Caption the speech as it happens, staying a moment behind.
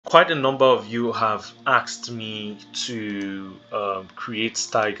quite a number of you have asked me to create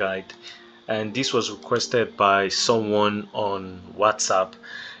style guide, and this was requested by someone on WhatsApp.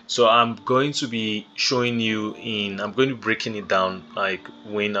 So I'm going to be showing you I'm going to be breaking it down like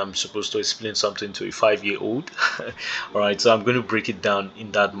when I'm supposed to explain something to a 5-year-old. All right, so I'm going to break it down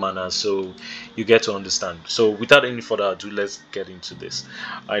in that manner so you get to understand. So without any further ado, let's get into this.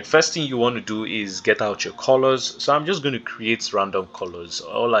 All right, first thing you want to do is get out your colors. So I'm just going to create random colors.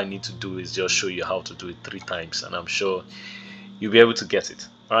 All I need to do is just show you how to do it 3 times, and I'm sure you'll be able to get it.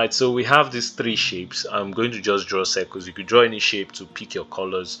 All right, so we have these 3 shapes. I'm going to just draw circles. You could draw any shape to pick your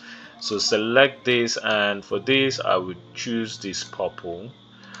colors. So select this, and for this I would choose this purple.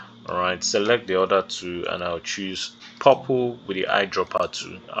 All right, select the other 2 and I'll choose purple with the eyedropper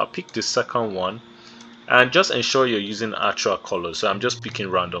tool. I'll pick the second one, and just ensure you're using actual colors. So I'm just picking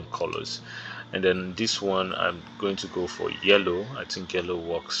random colors. And then this one I'm going to go for yellow. I think yellow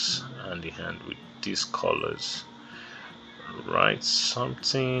works hand in hand with these colors. Right,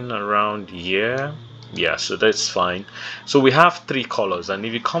 something around here. Yeah, so that's fine. So we have 3 colors, and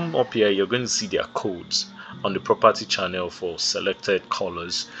if you come up here, you're going to see their codes on the property channel for selected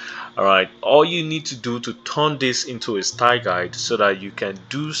colors. All right, all you need to do to turn this into a style guide so that you can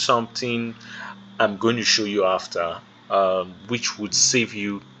do something I'm going to show you after, which would save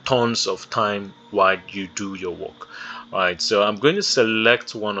you tons of time while you do your work. All right, so I'm going to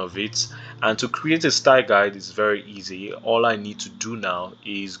select one of it, and to create a style guide is very easy. All I need to do now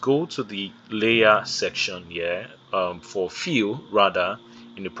is go to the layer section here, for fill rather,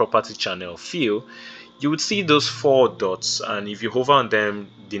 in the property channel fill. You would see those 4 dots, and if you hover on them,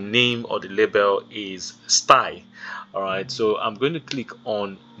 the name or the label is style. All right, so I'm going to click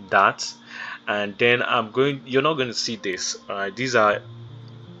on that, and then you're not going to see this. All right, these are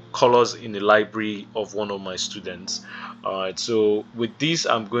colors in the library of one of my students. All right, so with this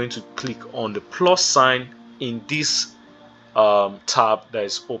I'm going to click on the plus sign in this tab that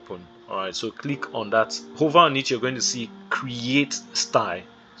is open. All right, so click on that, hover on it, you're going to see create style.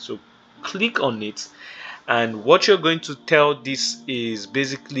 So click on it, and what you're going to tell this is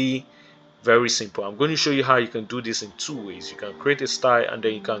basically very simple. I'm going to show you how you can do this in 2 ways. You can create a style, and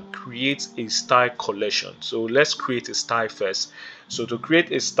then you can create a style collection. So let's create a style first. So to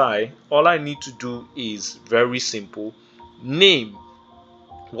create a style, all I need to do is very simple. Name,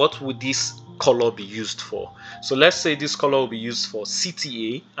 what would this color be used for? So let's say this color will be used for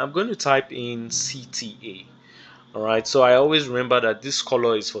CTA. I'm going to type in CTA. All right, so I always remember that this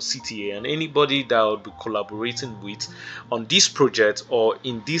color is for CTA, and anybody that I'll be collaborating with on this project or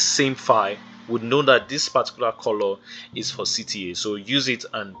in this same file would know that this particular color is for CTA. So use it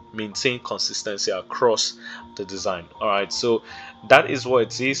and maintain consistency across the design. All right, so that is what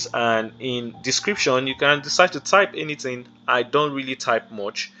it is. And in description, you can decide to type anything. I don't really type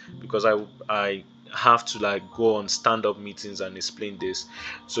much because I have to like go on stand-up meetings and explain this.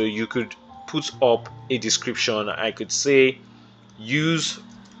 So you could put up a description. I could say use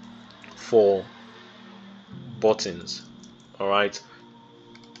for buttons. All right,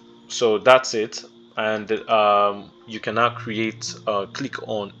 so that's it. And you can now create, click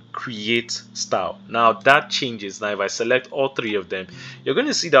on create style. Now that changes. Now if I select all 3 of them, you're going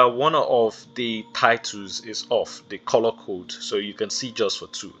to see that one of the titles is off, the color code, so you can see just for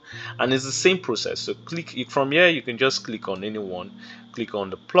 2, and it's the same process. So click from here, you can just click on any one, click on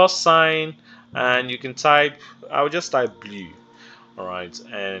the plus sign, and you can type, I'll just type blue. All right,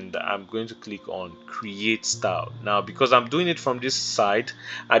 and I'm going to click on create style. Now because I'm doing it from this side,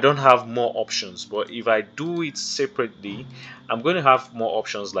 I don't have more options, but if I do it separately, I'm going to have more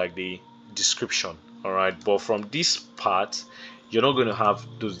options like the description. All right, but from this part you're not going to have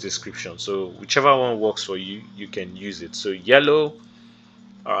those descriptions, so whichever one works for you, you can use it. So yellow,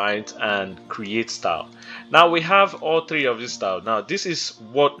 all right, and create style. Now we have all 3 of this style. Now this is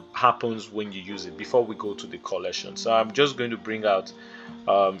what happens when you use it before we go to the collection. So I'm just going to bring out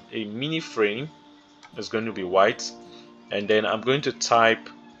a mini frame. It's going to be white, and then I'm going to type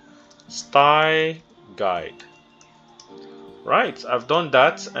style guide. Right, I've done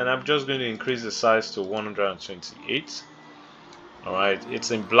that, and I'm just going to increase the size to 128. all right,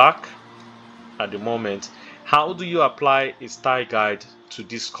 it's in black at the moment. How do you apply a style guide to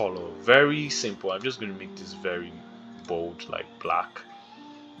this color? Very simple. I'm just going to make this very bold, like black.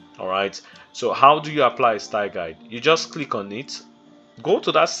 All right, so how do you apply a style guide? You just click on it, go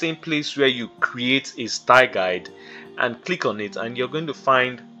to that same place where you create a style guide, and click on it, and you're going to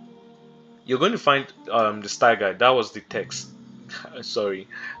find the style guide. That was the text. Sorry.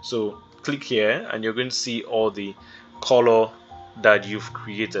 So click here, and you're going to see all the color that you've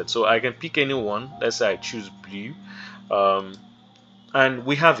created. So I can pick any one. Let's say I choose blue. and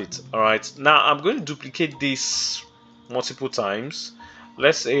we have it. All right, now I'm going to duplicate this multiple times.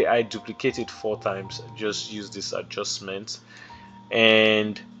 Let's say I duplicate it 4 times. Just use this adjustment,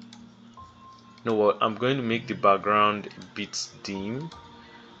 and you know what, I'm going to make the background a bit dim,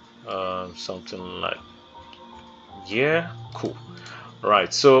 something like, yeah, cool. All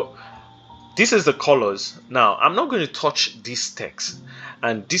right, so this is the colors. Now I'm not going to touch this text,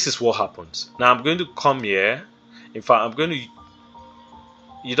 and this is what happens. Now I'm going to come here. In fact, I'm going to,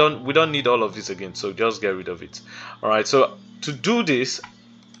 we don't need all of this again, so just get rid of it. All right, so to do this,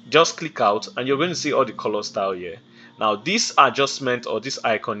 just click out and you're going to see all the color style here. Now this adjustment or this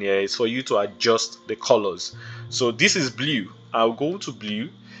icon here is for you to adjust the colors. So this is blue. I'll go to blue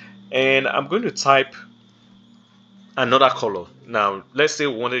and I'm going to type another color. Now let's say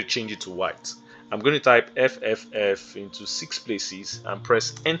we wanted to change it to white. I'm going to type FFF into 6 places and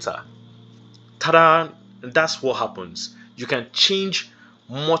press enter. Ta-da! And that's what happens. You can change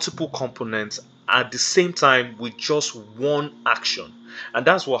multiple components at the same time with just one action, and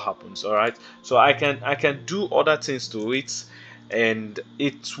that's what happens. All right, so I can do other things to it and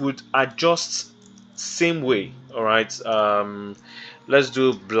it would adjust same way. All right, let's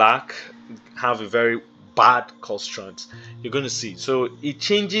do black, have a very bad constraint. You're going to see, so it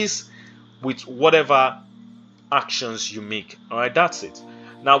changes with whatever actions you make. All right, that's it.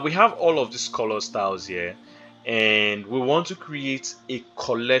 Now we have all of these color styles here, and we want to create a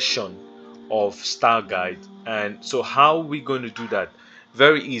collection of style guide. And so how are we going to do that?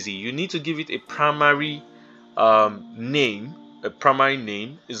 Very easy. You need to give it a primary name. A primary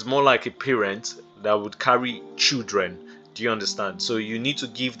name is more like a parent that would carry children. Do you understand? So you need to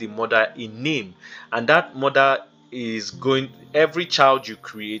give the mother a name, and that mother is going, every child you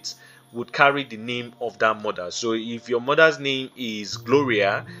create would carry the name of that mother. So if your mother's name is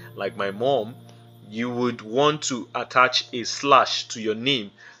Gloria, like my mom, you would want to attach a slash to your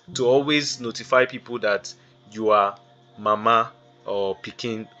name to always notify people that you are Mama or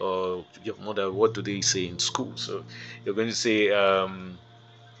Pikin or your mother. What do they say in school? So you're going to say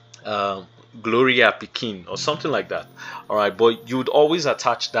Gloria Pikin or something like that. All right, but you would always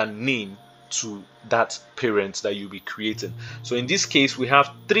attach that name to that parent that you'll be creating. So in this case, we have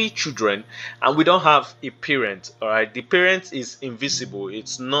 3 children and we don't have a parent. All right, the parent is invisible.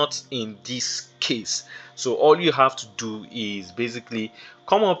 It's not in this case. So all you have to do is basically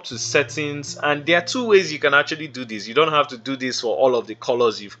come up to settings, and there are 2 ways you can actually do this. You don't have to do this for all of the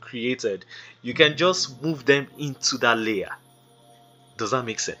colors you've created. You can just move them into that layer. Does that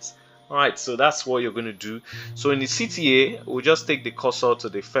make sense? All right, so that's what you're going to do. So in the CTA, we'll just take the cursor to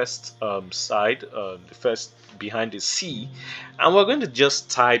the first side, the first behind the C, and we're going to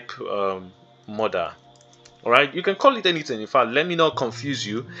just type mother. All right, you can call it anything. In fact, let me not confuse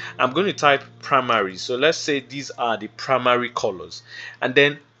you. I'm going to type primary. So let's say these are the primary colors, and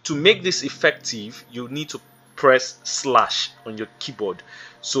then to make this effective, you need to press slash on your keyboard.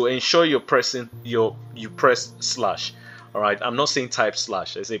 So ensure you're pressing you press slash. All right, I'm not saying type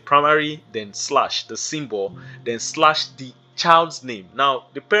slash. I say primary, then slash the symbol, then slash the child's name. Now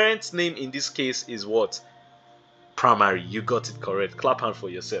the parent's name in this case is what? Primary. You got it correct. Clap hand for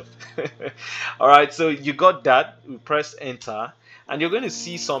yourself. All right, so you got that. We press enter and you're going to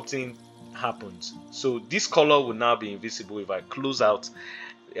see something happens. So this color will now be invisible if I close out,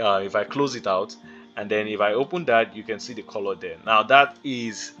 if I close it out, and then if I open that, you can see the color there. Now that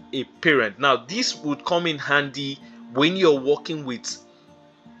is a parent. Now this would come in handy when you're working with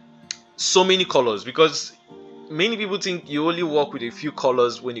so many colors, because many people think you only work with a few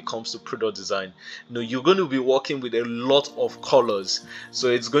colors when it comes to product design. No, you're going to be working with a lot of colors. So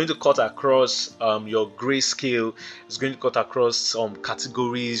it's going to cut across your grayscale. It's going to cut across some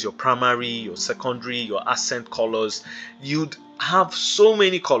categories, your primary, your secondary, your accent colors. You'd have so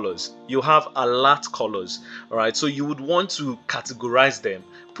many colors. You have a lot colors. All right, so you would want to categorize them,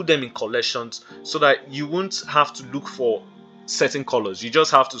 put them in collections, so that you won't have to look for certain colors. You just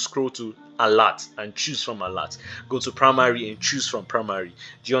have to scroll to alert and choose from alert, go to primary and choose from primary.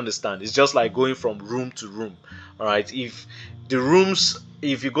 Do you understand? It's just like going from room to room. All right, if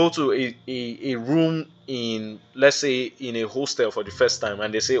you go to a room in, let's say, in a hostel for the first time,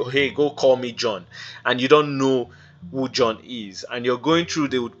 and they say, oh, hey, go call me John, and you don't know who John is, and you're going through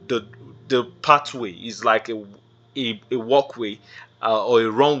the pathway, is like a walkway or a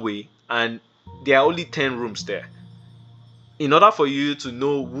runway, and there are only 10 rooms there. In order for you to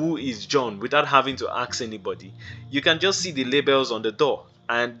know who is John without having to ask anybody, you can just see the labels on the door,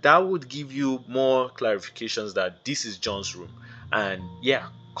 and that would give you more clarifications that this is John's room, and yeah,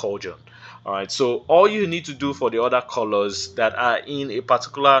 call John. All right, so all you need to do for the other colors that are in a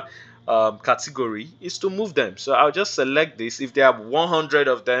particular category is to move them. So I'll just select this. If there are 100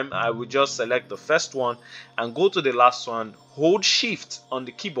 of them, I will just select the first one and go to the last one, hold shift on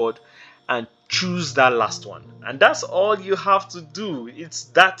the keyboard and choose that last one. And that's all you have to do. It's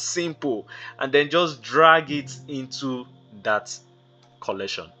that simple. And then just drag it into that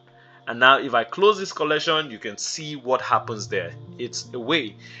collection. And now if I close this collection, you can see what happens there. It's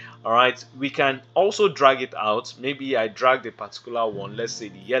away. All right, we can also drag it out. Maybe I drag the particular one, let's say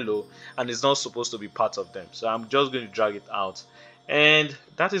the yellow, and it's not supposed to be part of them. So I'm just going to drag it out, and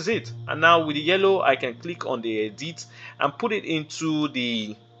that is it. And now with the yellow, I can click on the edit and put it into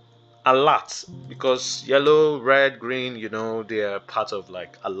the alert, because yellow, red, green, you know, they are part of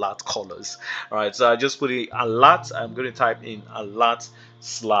like alert colors. All right, so I just put it alert. I'm going to type in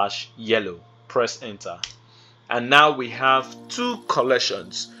alert/yellow, press enter, and now we have two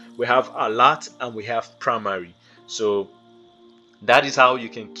collections. We have alert and we have primary. So that is how you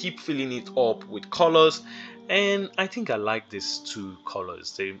can keep filling it up with colors. And I think I like these two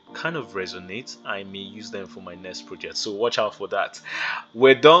colors. They kind of resonate. I may use them for my next project, so watch out for that.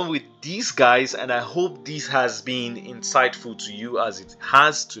 We're done with these guys, and I hope this has been insightful to you as it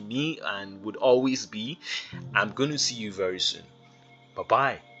has to me and would always be. I'm going to see you very soon. Bye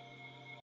bye.